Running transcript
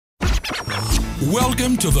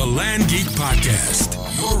Welcome to the Land Geek Podcast,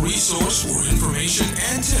 your resource for information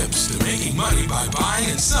and tips to making money by buying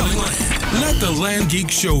and selling land. Let the Land Geek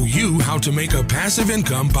show you how to make a passive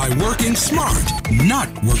income by working smart, not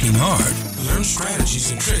working hard. Learn strategies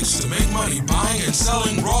and tricks to make money buying and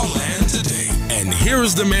selling raw land today. And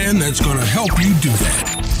here's the man that's going to help you do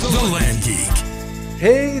that, the Land Geek.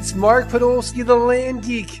 Hey, it's Mark Podolsky, the Land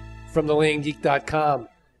Geek from thelandgeek.com.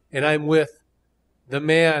 And I'm with the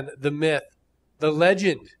man, the myth, the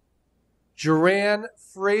legend, Duran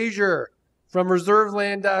Frazier from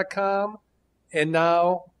reserveland.com and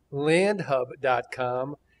now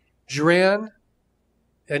landhub.com. Duran,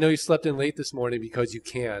 I know you slept in late this morning because you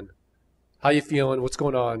can. How you feeling? What's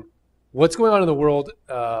going on? What's going on in the world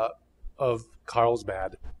of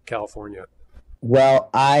Carlsbad, California? Well,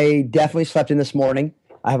 I definitely slept in this morning.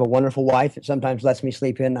 I have a wonderful wife that sometimes lets me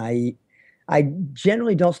sleep in. I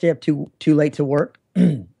generally don't stay up too late to work.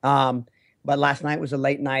 But last night was a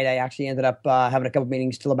late night. I actually ended up having a couple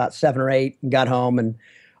meetings till about 7 or 8 and got home. And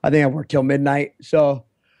I think I worked till midnight. So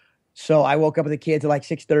I woke up with the kids at like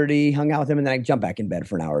 6:30, hung out with them, and then I jumped back in bed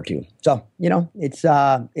for an hour or two. So, you know, it's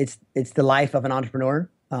the life of an entrepreneur,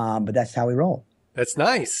 but that's how we roll. That's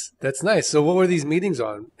nice. That's nice. So what were these meetings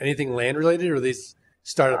on? Anything land related or these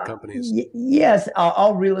startup companies? Yes,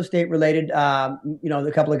 all real estate related. You know,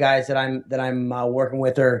 the couple of guys that I'm working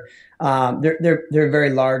with are they're very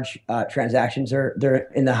large transactions. They're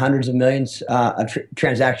in the hundreds of millions of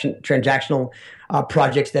transactional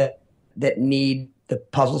projects that need the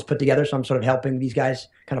puzzles put together. So I'm sort of helping these guys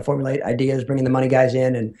kind of formulate ideas, bringing the money guys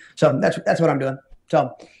in, and so that's what I'm doing.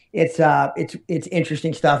 So it's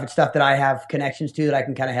interesting stuff. It's stuff that I have connections to that I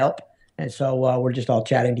can kind of help, and so we're just all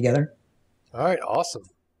chatting together. All right. Awesome.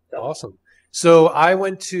 Awesome. So I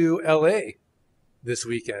went to LA this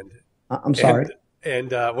weekend. I'm sorry.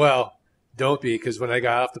 And well, don't be, because when I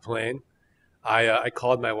got off the plane, I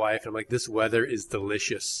called my wife and I'm like, this weather is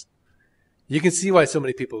delicious. You can see why so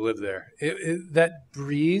many people live there. That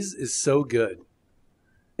breeze is so good.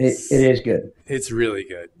 It is good. It's really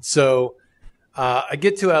good. So I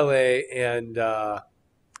get to LA and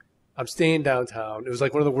I'm staying downtown. It was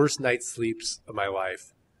like one of the worst night sleeps of my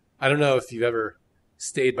life. I don't know if you've ever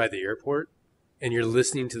stayed by the airport and you're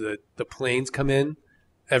listening to the planes come in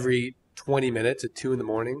every 20 minutes at 2 in the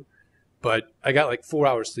morning, but I got like 4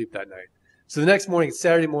 hours sleep that night. So the next morning,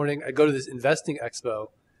 Saturday morning, I go to this investing expo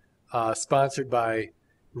sponsored by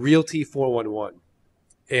Realty 411.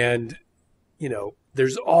 And, you know,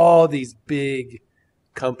 there's all these big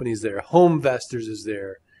companies there. Home Investors is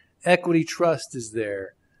there. Equity Trust is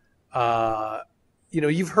there. You know,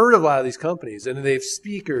 you've heard of a lot of these companies and they have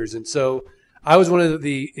speakers. And so I was one of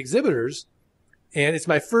the exhibitors and it's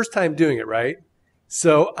my first time doing it, right?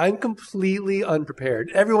 So I'm completely unprepared.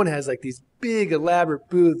 Everyone has like these big elaborate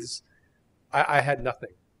booths. I had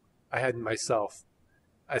nothing. I had myself.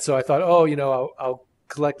 So I thought, oh, you know, I'll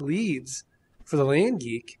collect leads for the Land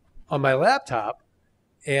Geek on my laptop,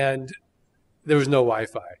 and there was no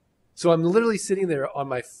Wi-Fi. So I'm literally sitting there on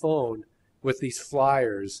my phone with these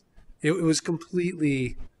flyers. It was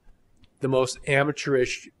completely the most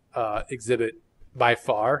amateurish exhibit by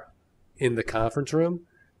far in the conference room.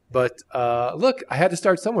 But look, I had to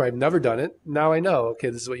start somewhere. I've never done it. Now I know, okay,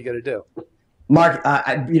 this is what you got to do. Mark,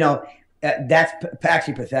 you know, that's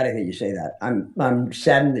actually pathetic that you say that. I'm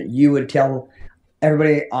saddened that you would tell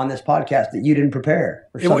everybody on this podcast that you didn't prepare.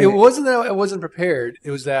 It wasn't that I wasn't prepared. It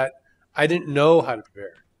was that I didn't know how to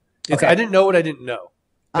prepare. Okay. I didn't know what I didn't know.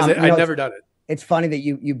 I'd never done it. It's funny that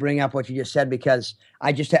you bring up what you just said, because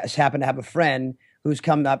I just happen to have a friend who's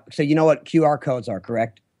come up. So you know what QR codes are,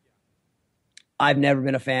 correct? I've never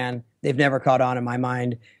been a fan. They've never caught on in my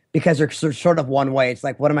mind because they're sort of one way. It's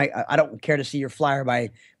like, what am I don't care to see your flyer by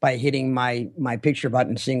hitting my picture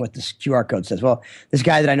button and seeing what this QR code says. Well, this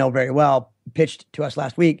guy that I know very well pitched to us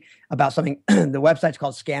last week about something. The website's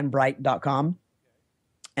called scanbright.com.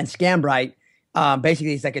 And Scanbright,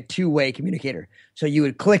 basically it's like a two-way communicator. So you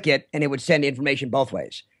would click it and it would send information both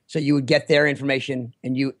ways. So you would get their information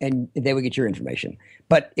and they would get your information.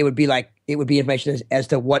 But it would be information as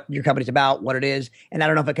to what your company's about, what it is. And I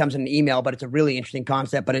don't know if it comes in an email, but it's a really interesting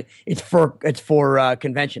concept. But it's for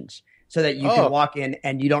conventions, so that you can walk in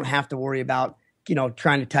and you don't have to worry about, you know,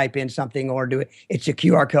 trying to type in something or do it. It's a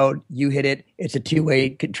QR code. You hit it. It's a two-way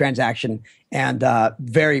transaction, and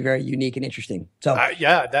very, very unique and interesting. So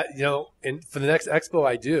yeah, that, you know, and for the next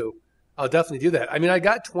expo I'll definitely do that. I mean, I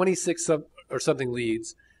got 26 or something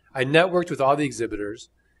leads. I networked with all the exhibitors,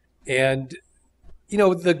 and you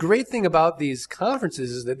know, the great thing about these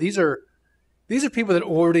conferences is that these are people that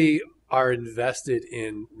already are invested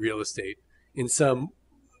in real estate in some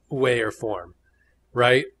way or form,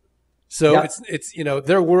 right? So Yep. it's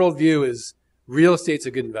their worldview is real estate's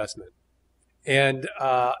a good investment. And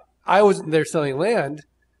I wasn't there selling land,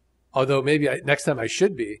 although maybe next time I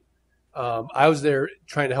should be. I was there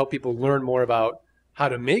trying to help people learn more about how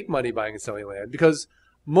to make money buying and selling land, because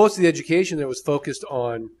most of the education there was focused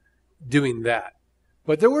on doing that.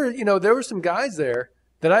 But there were some guys there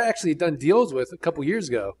that I actually had done deals with a couple years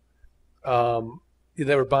ago.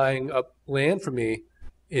 They were buying up land from me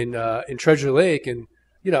in Treasure Lake, and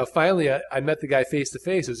finally I met the guy face to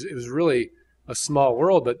face. It was really a small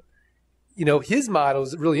world, but his model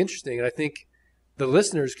is really interesting, and I think the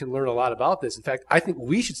listeners can learn a lot about this. In fact, I think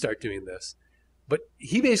we should start doing this. But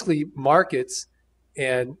he basically markets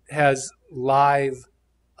and has live,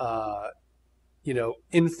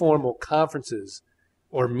 informal conferences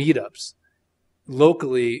or meetups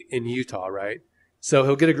locally in Utah, right? So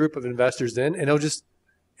he'll get a group of investors in, and he'll just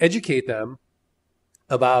educate them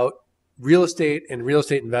about real estate and real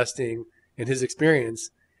estate investing and his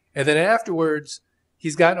experience. And then afterwards,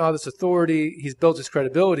 he's gotten all this authority, he's built his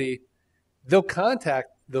credibility. They'll contact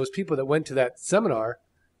those people that went to that seminar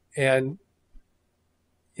and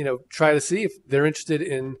try to see if they're interested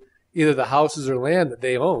in either the houses or land that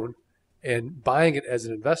they own and buying it as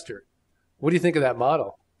an investor. What do you think of that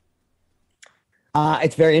model?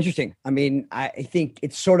 It's very interesting. I mean, I think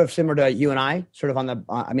it's sort of similar to you and I, sort of on the.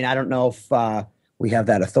 I don't know if we have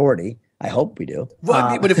that authority. I hope we do.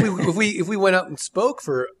 Well, but if we went out and spoke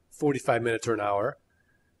for 45 minutes or an hour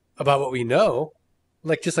about what we know,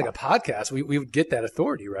 just like a podcast, we would get that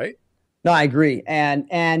authority, right? No, I agree. And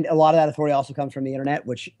a lot of that authority also comes from the internet,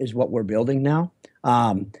 which is what we're building now.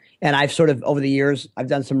 And I've sort of, over the years, I've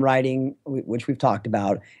done some writing, which we've talked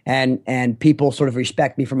about, and people sort of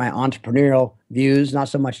respect me for my entrepreneurial views, not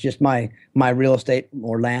so much just my real estate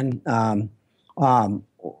or land,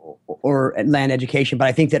 or land education. But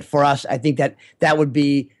I think that for us, I think that would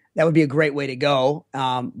be a great way to go.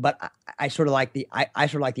 But I sort of like the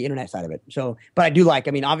internet side of it. So, but I do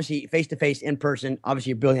obviously face to face, in person.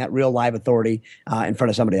 Obviously, you're building that real live authority in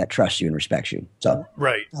front of somebody that trusts you and respects you. So,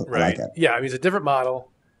 right. I like that. Yeah, it's a different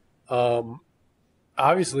model.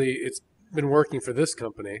 Obviously, it's been working for this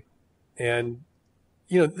company, and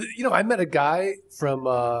I met a guy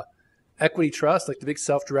from Equity Trust, like the big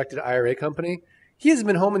self-directed IRA company. He hasn't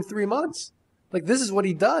been home in 3 months. This is what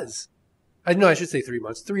he does. I should say 3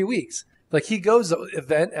 months, 3 weeks. He goes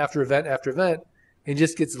event after event after event and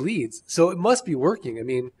just gets leads. So it must be working. I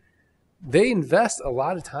mean, they invest a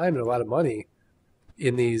lot of time and a lot of money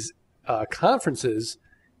in these conferences,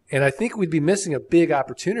 and I think we'd be missing a big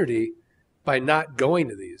opportunity by not going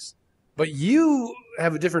to these. But you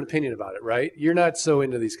have a different opinion about it, right? You're not so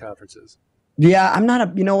into these conferences. Yeah, I'm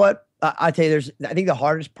not you know what? I tell you, I think the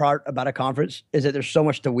hardest part about a conference is that there's so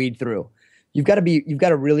much to weed through. You've got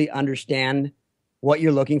to really understand what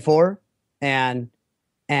you're looking for. And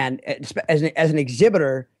as an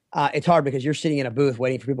exhibitor, it's hard because you're sitting in a booth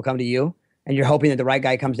waiting for people to come to you, and you're hoping that the right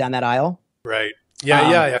guy comes down that aisle. Right.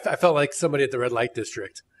 Yeah. I felt like somebody at the red light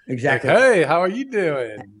district. Exactly. Hey, how are you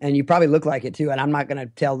doing? And you probably look like it too. And I'm not going to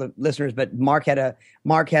tell the listeners, but Mark had a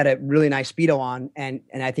really nice Speedo on, and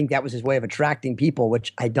I think that was his way of attracting people,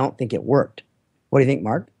 which I don't think it worked. What do you think,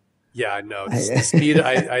 Mark? Yeah, no. The Speedo.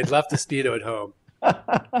 I left the Speedo at home.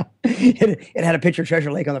 It had a picture of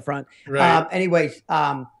Treasure Lake on the front. Right.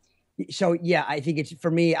 So yeah, I think it's, for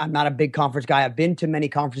me, I'm not a big conference guy. I've been to many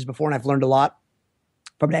conferences before, and I've learned a lot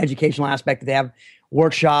from an educational aspect. They have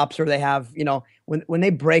workshops, or they have, when they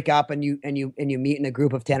break up and you meet in a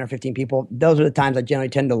group of 10 or 15 people, those are the times I generally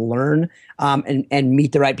tend to learn and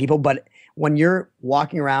meet the right people. But when you're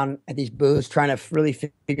walking around at these booths trying to really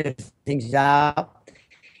figure things out,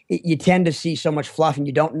 you tend to see so much fluff, and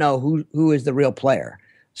you don't know who is the real player.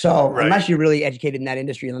 So unless you're really educated in that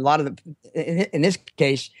industry, and a lot of in this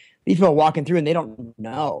case, these people are walking through and they don't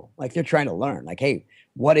know, they're trying to learn, hey,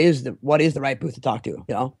 what is the right booth to talk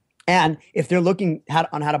to, And if they're looking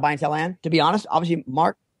on how to buy and sell land, to be honest, obviously,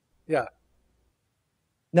 Mark. Yeah.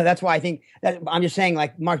 No, that's why I think that I'm just saying,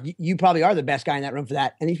 Mark, you probably are the best guy in that room for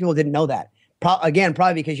that, and these people didn't know that.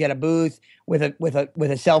 Probably because you had a booth with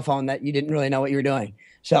a cell phone that you didn't really know what you were doing.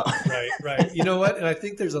 So right. You know what? And I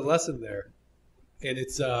think there's a lesson there, and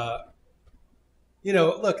it's look,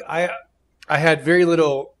 I had very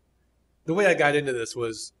little. The way I got into this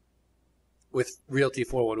was with Realty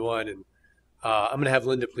 411, and I'm going to have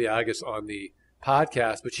Linda Pliagas on the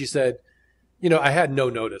podcast, but she said, I had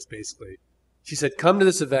no notice, basically. She said, come to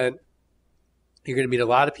this event. You're going to meet a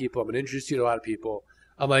lot of people. I'm going to introduce you to a lot of people.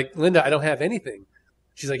 I'm like, Linda, I don't have anything.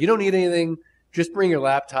 She's like, you don't need anything. Just bring your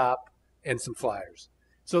laptop and some flyers.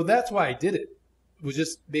 So that's why I did it. It was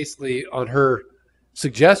just basically on her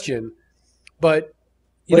suggestion. But,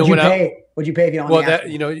 What'd you pay? What'd you pay if you don't? Well,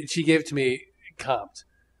 that she gave it to me comped.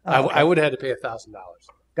 Oh, okay. I would have had to pay $1,000.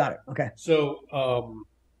 Got it. Okay. So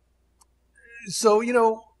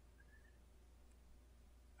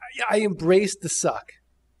I embraced the suck,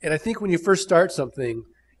 and I think when you first start something,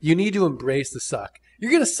 you need to embrace the suck.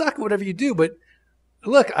 You're gonna suck at whatever you do, but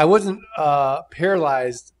look, I wasn't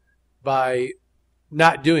paralyzed by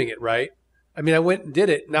not doing it, right? I mean, I went and did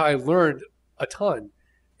it. Now I learned a ton.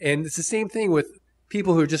 And it's the same thing with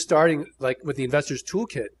people who are just starting, like with the Investor's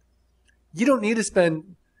Toolkit. You don't need to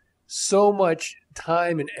spend so much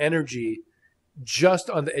time and energy just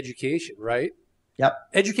on the education, right? Yep.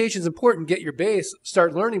 Education is important. Get your base,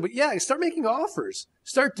 start learning. But yeah, start making offers.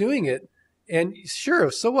 Start doing it. And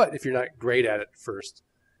sure, so what if you're not great at it first?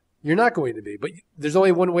 You're not going to be. But there's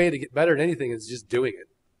only one way to get better at anything is just doing it.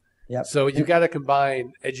 Yep. So you've got to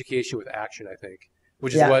combine education with action, I think,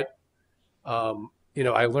 which is what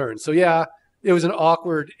I learned. So yeah, it was an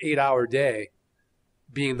awkward 8-hour day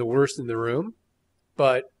being the worst in the room.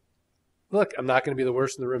 But look, I'm not going to be the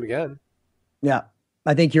worst in the room again. Yeah.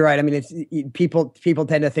 I think you're right. I mean, it's people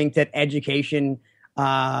tend to think that education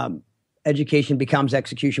becomes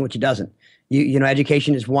execution, which it doesn't.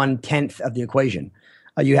 Education is 1/10 of the equation.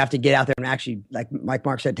 You have to get out there and actually, like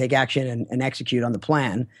Mark said, take action and execute on the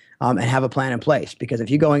plan, and have a plan in place. Because if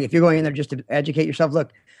you're going in there just to educate yourself,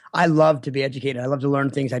 look, I love to be educated. I love to learn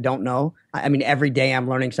things I don't know. I mean, every day I'm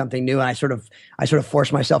learning something new, and I sort of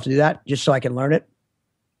force myself to do that just so I can learn it.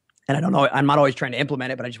 And I don't know, I'm not always trying to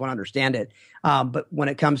implement it, but I just want to understand it. But when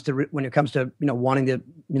it comes to wanting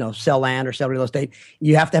to sell land or sell real estate,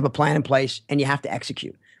 you have to have a plan in place and you have to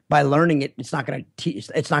execute. By learning it, it's not going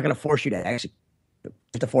to force you to execute. You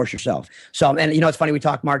have to force yourself. So, and it's funny, we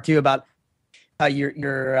talked, Mark, too, about you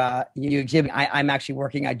exhibiting. I'm actually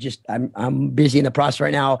working. I'm busy in the process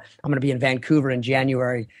right now. I'm going to be in Vancouver in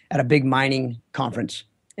January at a big mining conference.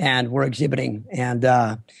 And we're exhibiting, and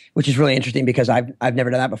which is really interesting because I've never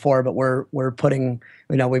done that before. But we're putting,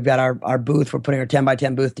 we've got our booth. We're putting our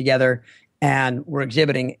 10x10 booth together, and we're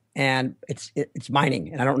exhibiting. And it's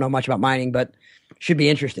mining, and I don't know much about mining, but it should be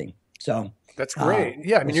interesting. So that's great.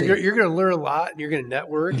 Yeah, I mean, you're going to learn a lot, and you're going to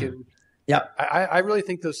network, and I really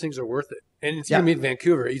think those things are worth it. And it's going to be in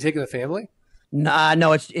Vancouver. Are you taking the family?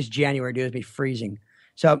 No, it's January, dude. It'll be freezing.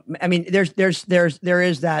 So I mean, there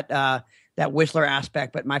is that Whistler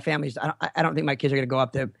aspect, but my family's, I don't think my kids are going to go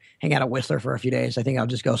up to hang out at Whistler for a few days. I think I'll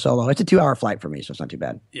just go solo. It's a 2-hour flight for me, so it's not too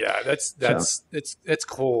bad. Yeah, it's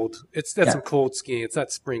cold. That's some cold skiing. It's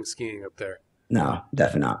not spring skiing up there. No,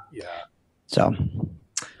 definitely not. Yeah. So,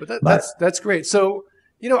 but that's great. So,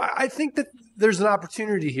 I think that there's an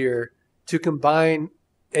opportunity here to combine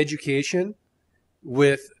education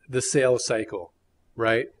with the sales cycle,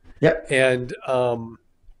 right? Yep. And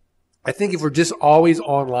I think if we're just always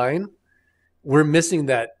online, we're missing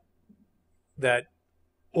that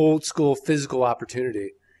old school physical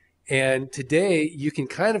opportunity. And today you can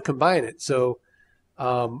kind of combine it. So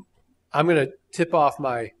I'm going to tip off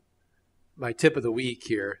my tip of the week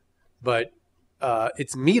here, but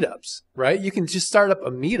it's meetups, right? You can just start up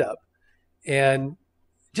a meetup and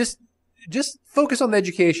just focus on the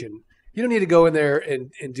education. You don't need to go in there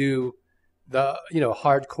and do the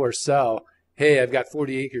hardcore sell. Hey, I've got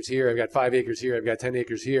 40 acres here. I've got 5 acres here. I've got 10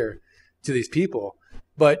 acres here to these people.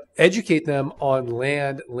 But educate them on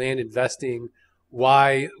land investing,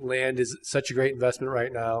 why land is such a great investment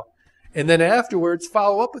right now. And then afterwards,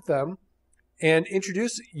 follow up with them and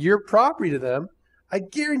introduce your property to them. I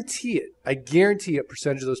guarantee it. I guarantee a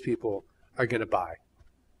percentage of those people are going to buy.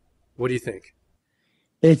 What do you think?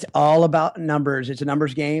 It's all about numbers. It's a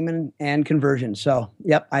numbers game and conversion. So,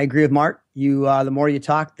 yep, I agree with Mark. The more you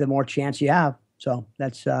talk, the more chance you have. So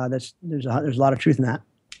there's a lot of truth in that.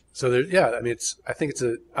 So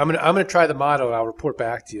I'm gonna try the motto, and I'll report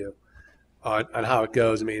back to you on how it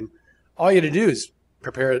goes. I mean, all you got to do is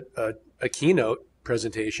prepare a keynote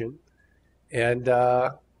presentation and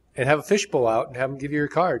have a fishbowl out and have them give you your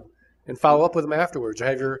card and follow up with them afterwards, or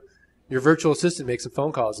have your virtual assistant make some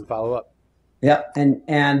phone calls and follow up. Yeah, and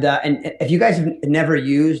if you guys have never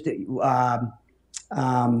used either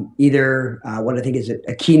what I think is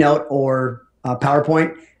a keynote or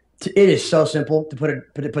PowerPoint, it is so simple to put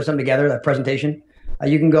something together, that presentation.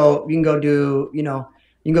 You can go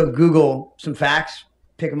Google some facts,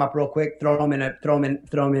 pick them up real quick, throw them in a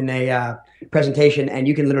presentation, and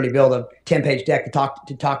you can literally build a 10-page deck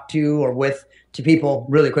to talk to or to people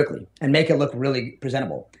really quickly and make it look really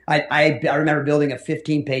presentable. I remember building a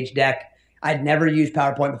 15-page deck. I'd never used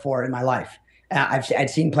PowerPoint before in my life. I'd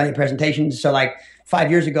seen plenty of presentations. So like 5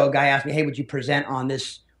 years ago, a guy asked me, "Hey, would you present on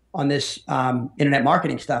this internet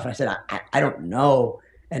marketing stuff?" And I said, I don't know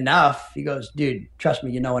enough. He goes, dude, trust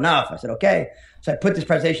me, you know enough. I said, okay. So I put this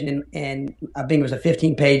presentation in I think it was a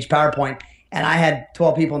 15-page PowerPoint, and I had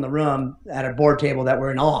 12 people in the room at a board table that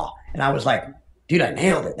were in awe. And I was like, dude, I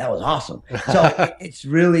nailed it. That was awesome. So it's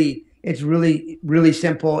really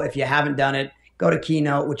simple. If you haven't done it, go to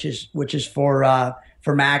Keynote, which is for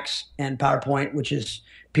Macs, and PowerPoint, which is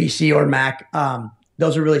PC or Mac.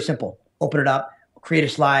 Those are really simple. Open it up, create a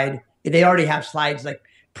slide. They already have slides like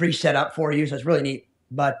pre-set up for you, so it's really neat.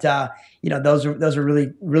 But those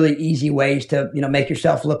are really easy ways to make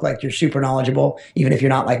yourself look like you're super knowledgeable, even if you're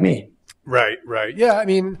not like me. Right. Yeah, I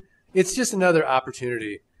mean, it's just another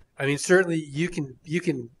opportunity. I mean, certainly you can.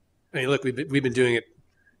 I mean, look, we've been doing it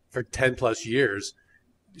for 10 plus years,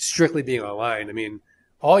 strictly being online. I mean,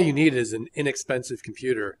 all you need is an inexpensive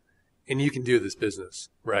computer, and you can do this business,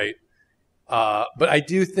 right? But I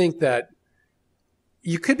do think that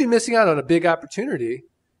you could be missing out on a big opportunity.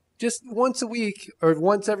 Just once a week, or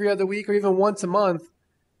once every other week, or even once a month,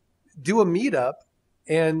 do a meetup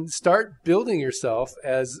and start building yourself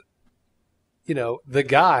as, the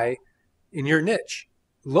guy in your niche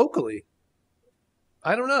locally.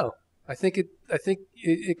 I don't know. I think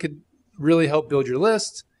it could really help build your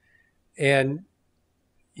list and,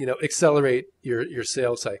 accelerate your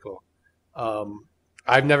sales cycle.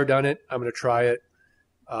 I've never done it. I'm going to try it.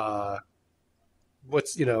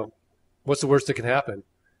 What's the worst that can happen?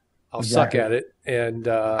 I'll suck at it. And,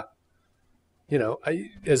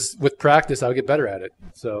 as with practice, I'll get better at it.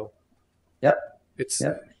 So it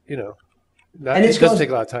doesn't take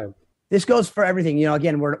a lot of time. This goes for everything.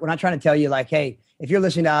 Again, we're not trying to tell you like, hey, if you're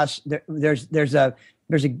listening to us, there's a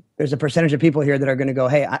percentage of people here that are going to go,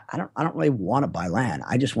 hey, I don't really want to buy land.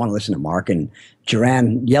 I just want to listen to Mark and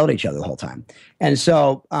Duran yell at each other the whole time. And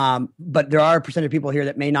so, but there are a percentage of people here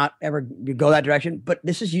that may not ever go that direction. But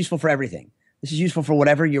this is useful for everything. This is useful for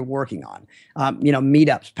whatever you're working on.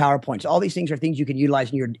 Meetups, PowerPoints, all these things are things you can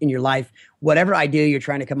utilize in your life. Whatever idea you're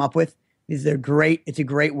trying to come up with, they're great. It's a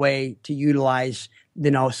great way to utilize,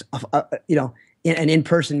 an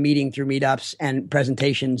in-person meeting through meetups and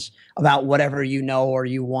presentations about whatever or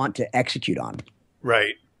you want to execute on.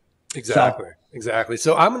 Right. Exactly.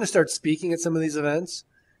 So I'm going to start speaking at some of these events,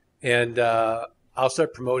 and I'll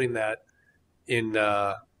start promoting that in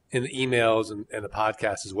the emails and the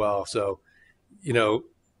podcast as well. So,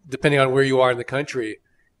 depending on where you are in the country,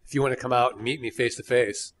 if you want to come out and meet me face to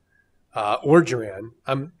face, or Duran,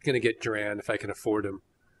 I'm going to get Duran if I can afford him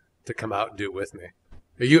to come out and do it with me.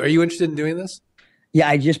 Are you interested in doing this? Yeah,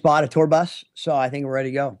 I just bought a tour bus, so I think we're ready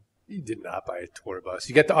to go. You did not buy a tour bus.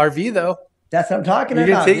 You got the RV though. That's what I'm talking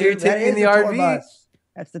about. You're taking the RV. Bus.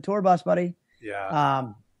 That's the tour bus, buddy.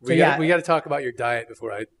 Yeah. We got to talk about your diet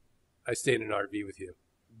before I stay in an RV with you.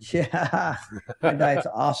 Yeah, my diet's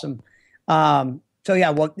awesome. So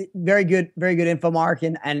yeah, well, very good info, Mark.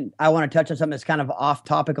 And I want to touch on something that's kind of off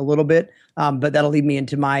topic a little bit, but that'll lead me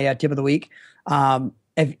into my tip of the week.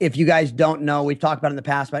 If you guys don't know, we've talked about in the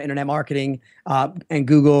past about internet marketing and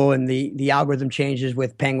Google and the algorithm changes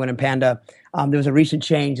with Penguin and Panda. There was a recent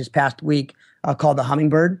change this past week called the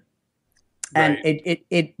Hummingbird. And right.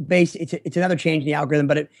 It's another change in the algorithm,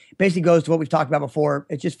 but it basically goes to what we've talked about before.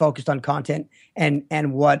 It's just focused on content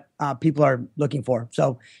and what people are looking for.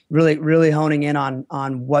 So really honing in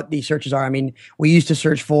on what these searches are. I mean, we used to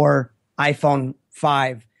search for iPhone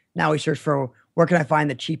 5. Now we search for where can I find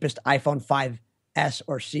the cheapest iPhone 5S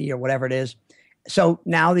or C or whatever it is. So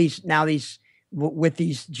now these with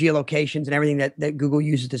these geolocations and everything that Google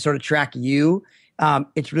uses to sort of track you,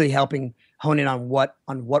 it's really helping hone in on what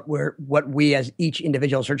we as each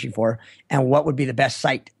individual are searching for and what would be the best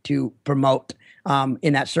site to promote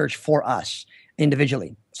in that search for us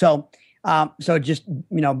individually. So just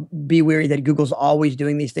be wary that Google's always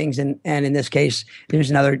doing these things, and in this case, there's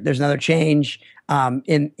another change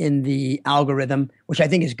in the algorithm, which I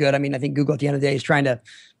think is good. I mean, I think Google at the end of the day is trying to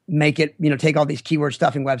make it, take all these keyword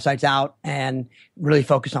stuffing websites out and really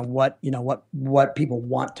focus on what people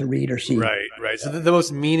want to read or see. Right. So the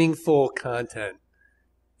most meaningful content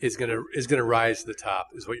is gonna rise to the top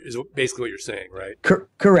is basically what you're saying, right?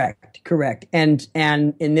 Correct. And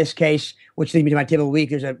in this case, which leads me to my tip of the week,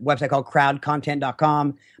 there's a website called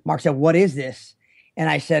crowdcontent.com. Mark said, "What is this?" And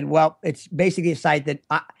I said, "Well, it's basically a site that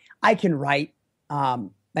I can write,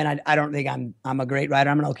 and I don't think I'm a great writer.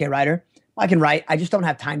 I'm an okay writer. I can write. I just don't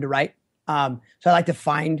have time to write. So I like to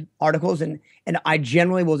find articles, and I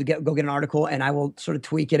generally will go get an article, and I will sort of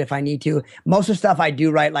tweak it if I need to. Most of the stuff I do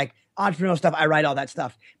write, like entrepreneurial stuff, I write all that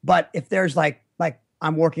stuff. But if there's like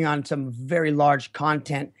I'm working on some very large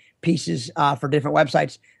content pieces for different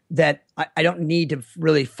websites that I don't need to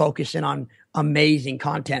really focus in on amazing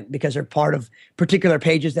content because they're part of particular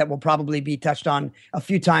pages that will probably be touched on a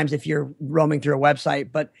few times if you're roaming through a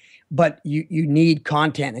website. But you need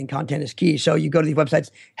content, and content is key. So you go to these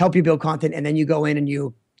websites, help you build content, and then you go in and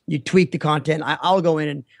you tweak the content. I'll go in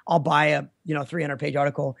and I'll buy a 300-page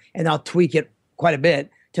article, and I'll tweak it quite a bit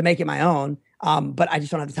to make it my own. But I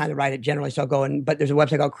just don't have the time to write it generally. So I'll go in, but there's a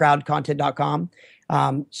website called crowdcontent.com,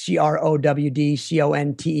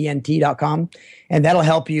 crowdcontent.com. And that'll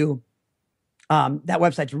help you. That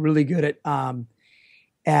website's really good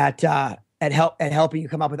at helping you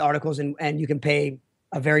come up with articles, and you can pay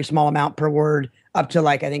a very small amount per word, up to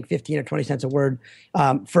like, I think 15 or 20 cents a word,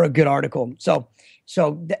 for a good article. So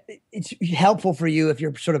it's helpful for you if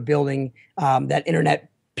you're sort of building, that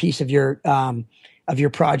internet piece of your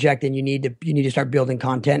project, and you need to start building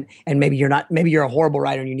content, and maybe you're a horrible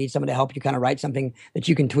writer and you need someone to help you kind of write something that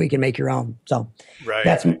you can tweak and make your own. So right.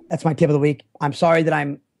 That's my tip of the week. I'm sorry that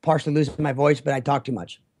I'm partially losing my voice, but I talk too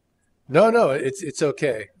much. No, it's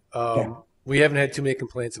okay. Okay. We haven't had too many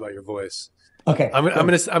complaints about your voice. Okay. I'm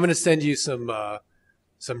gonna send you some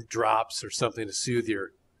drops or something to soothe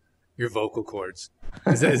your vocal cords.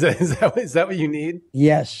 Is that what you need?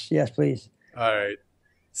 Yes, please. All right.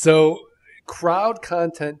 So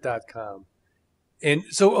crowdcontent.com. And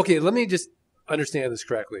so, okay, let me just understand this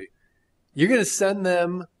correctly. You're going to send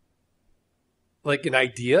them like an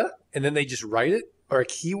idea, and then they just write it, or a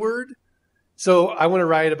keyword. So I want to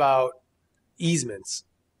write about easements.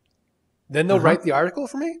 Then they'll write the article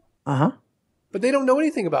for me? But they don't know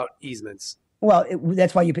anything about easements. Well,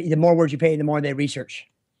 that's why the more words you pay, the more they research.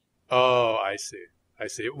 Oh, I see.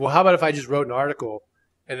 Well, how about if I just wrote an article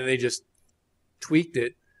and then they just tweaked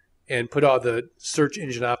it and put all the search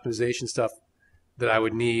engine optimization stuff that I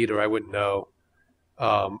would need or I wouldn't know,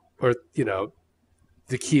 or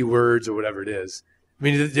the keywords or whatever it is. I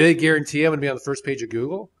mean, do they guarantee I'm going to be on the first page of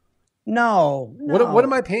Google? No. What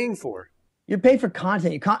am I paying for? You're paying for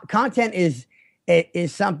content. Content is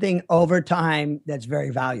something over time that's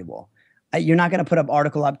very valuable. You're not going to put an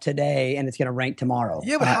article up today and it's going to rank tomorrow.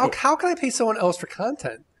 Yeah, but how can I pay someone else for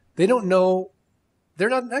content? They don't know. They're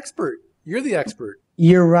not an expert. You're the expert.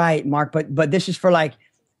 You're right, Mark. But this is for like,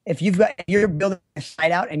 if you're building a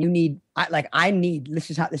site out and you need, this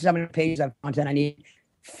is how many pages of content I need.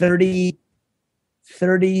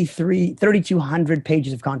 3,200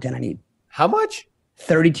 pages of content I need. How much?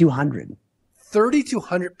 3,200.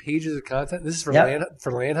 3,200 pages of content. This is for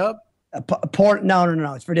LandHub?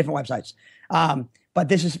 No. It's for different websites.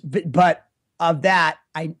 But of that,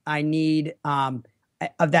 I need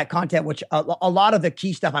of that content, which a lot of the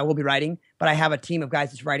key stuff I will be writing, but I have a team of guys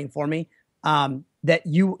that's writing for me, that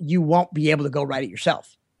you won't be able to go write it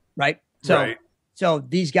yourself, right? So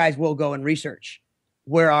these guys will go and research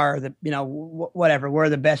where are the where are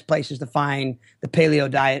the best places to find the paleo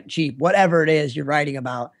diet cheap, whatever it is you're writing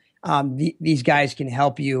about. These guys can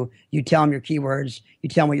help you. You tell them your keywords, you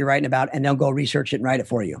tell them what you're writing about, and they'll go research it and write it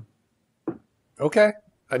for you. Okay.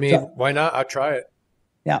 I mean, why not? I'll try it.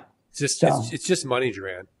 Yeah. It's just money,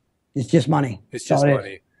 Duran. It's just money. It's just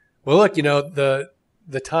money. Well, look, the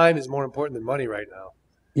time is more important than money right now.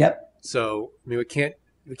 Yep. So, I mean, we can't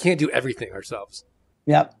do everything ourselves.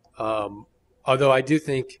 Yep. Although I do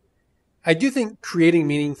think creating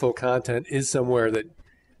meaningful content is somewhere that,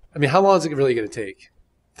 I mean, how long is it really going to take?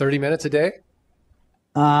 30 minutes a day?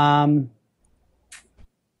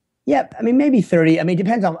 Yeah, I mean, maybe 30. I mean, it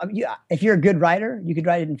depends on, if you're a good writer, you could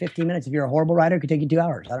write it in 15 minutes. If you're a horrible writer, it could take you 2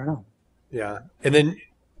 hours. I don't know. Yeah. And then,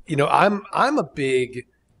 I'm a big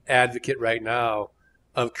advocate right now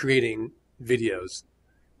of creating videos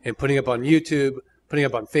and putting up on YouTube, putting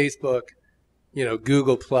up on Facebook,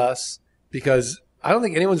 Google Plus, because I don't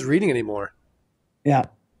think anyone's reading anymore. Yeah.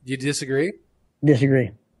 Do you disagree?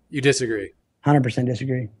 Disagree. You disagree? 100%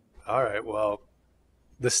 disagree. All right. Well,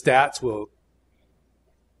 the stats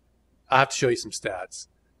I'll have to show you some stats.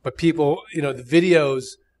 But people, the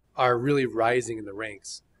videos are really rising in the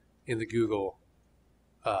ranks in the Google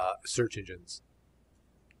search engines.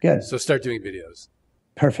 Good. So start doing videos.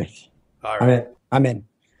 Perfect. All right. I'm in.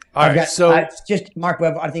 All right. Just Mark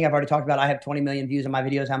Webb, I think I've already talked about, I have 20 million views on my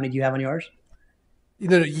videos. How many do you have on yours?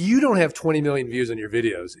 You don't have 20 million views on your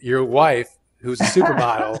videos. Your wife, who's a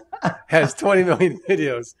supermodel, has 20 million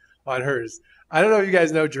videos on hers. I don't know if you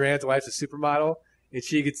guys know Durant's wife's a supermodel, and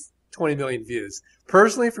she gets 20 million views.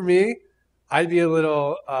 Personally, for me, I'd be a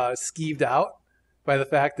little skeeved out by the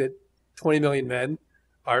fact that 20 million men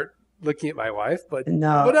aren't looking at my wife, but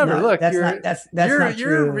whatever. Look, that's not true.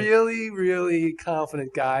 You're a really, really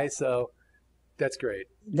confident guy, so that's great.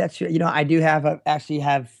 That's true. I do have I think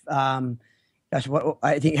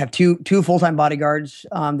I have two full-time bodyguards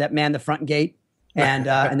that man the front gate and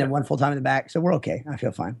then one full time in the back. So we're okay. I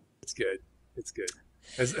feel fine. It's good. It's good.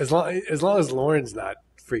 As long as Lauren's not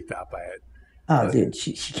freaked out by it. Oh, dude,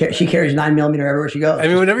 she carries 9mm everywhere she goes. I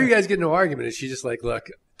mean, whenever you guys get into an argument, is she just like, look,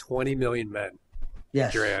 20 million men.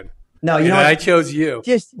 Yes. Duran. No, you know, I chose you.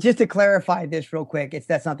 Just to clarify this real quick,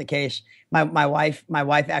 that's not the case. My wife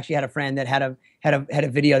actually had a friend that had a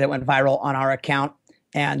video that went viral on our account,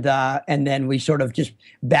 and then we sort of just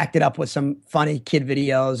backed it up with some funny kid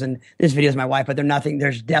videos. And there's videos of my wife, but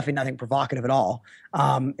there's definitely nothing provocative at all,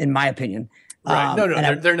 in my opinion. Right?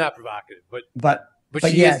 No, they're not provocative, but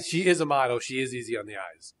she is a model. She is easy on the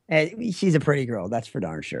eyes. She's a pretty girl, that's for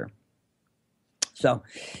darn sure. So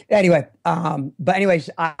anyway,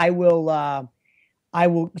 I will.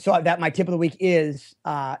 So that my tip of the week is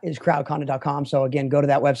crowdcontent.com. So again, go to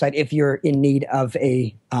that website if you're in need of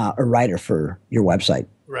a writer for your website.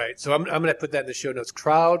 Right. So I'm going to put that in the show notes.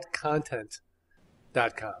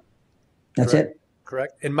 Crowdcontent.com. That's it.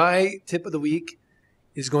 Correct. And my tip of the week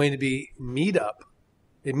is going to be meetup.com.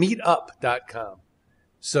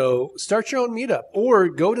 So start your own meetup or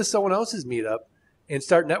go to someone else's meetup and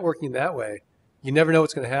start networking that way. You never know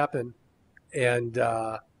what's going to happen. And,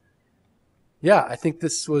 I think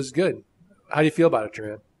this was good. How do you feel about it,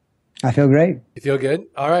 Duran? I feel great. You feel good?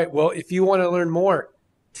 All right. Well, if you want to learn more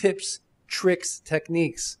tips, tricks,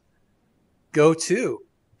 techniques, go to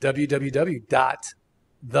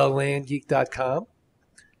www.thelandgeek.com.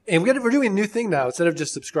 And we're doing a new thing now. Instead of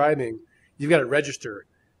just subscribing, you've got to register.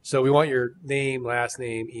 So we want your name, last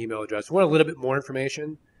name, email address. We want a little bit more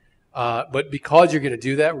information. But because you're going to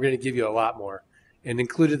do that, we're going to give you a lot more. And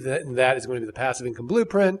included in that is going to be the passive income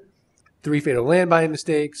blueprint, 3 fatal land buying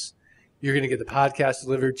mistakes. You're going to get the podcast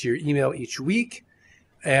delivered to your email each week,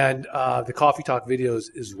 and the coffee talk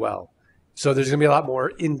videos as well. So there's going to be a lot more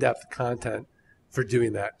in-depth content for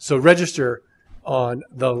doing that. So register on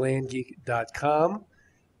thelandgeek.com.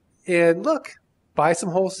 And look, buy some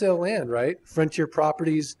wholesale land, right?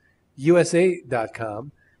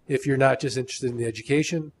 FrontierPropertiesUSA.com if you're not just interested in the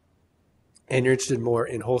education and you're interested more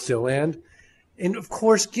in wholesale land. And, of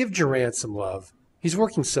course, give Duran some love. He's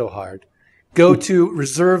working so hard. Go to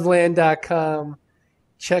reserveland.com.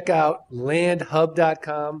 Check out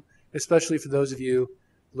landhub.com, especially for those of you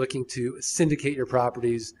looking to syndicate your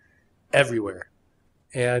properties everywhere.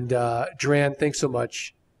 And, Duran, thanks so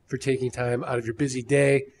much for taking time out of your busy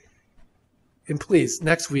day. And please,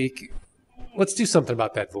 next week, let's do something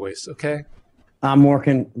about that voice, okay? I'm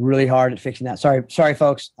working really hard at fixing that. Sorry,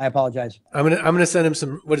 folks. I apologize. I'm gonna send him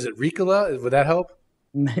some. What is it, Ricola? Would that help?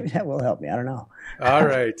 Maybe that will help me. I don't know. All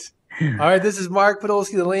right. This is Mark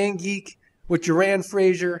Podolsky, the Land Geek, with Duran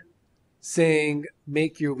Frazier, saying,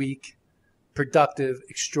 "Make your week productive,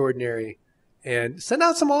 extraordinary, and send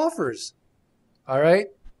out some offers." All right.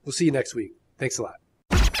 We'll see you next week. Thanks a lot.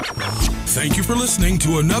 Thank you for listening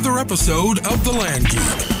to another episode of The Land Geek.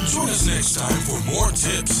 Join us next time for more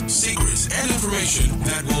tips, secrets, and information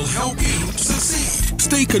that will help you succeed.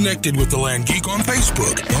 Stay connected with The Land Geek on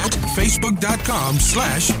Facebook at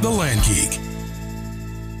facebook.com/The Land Geek.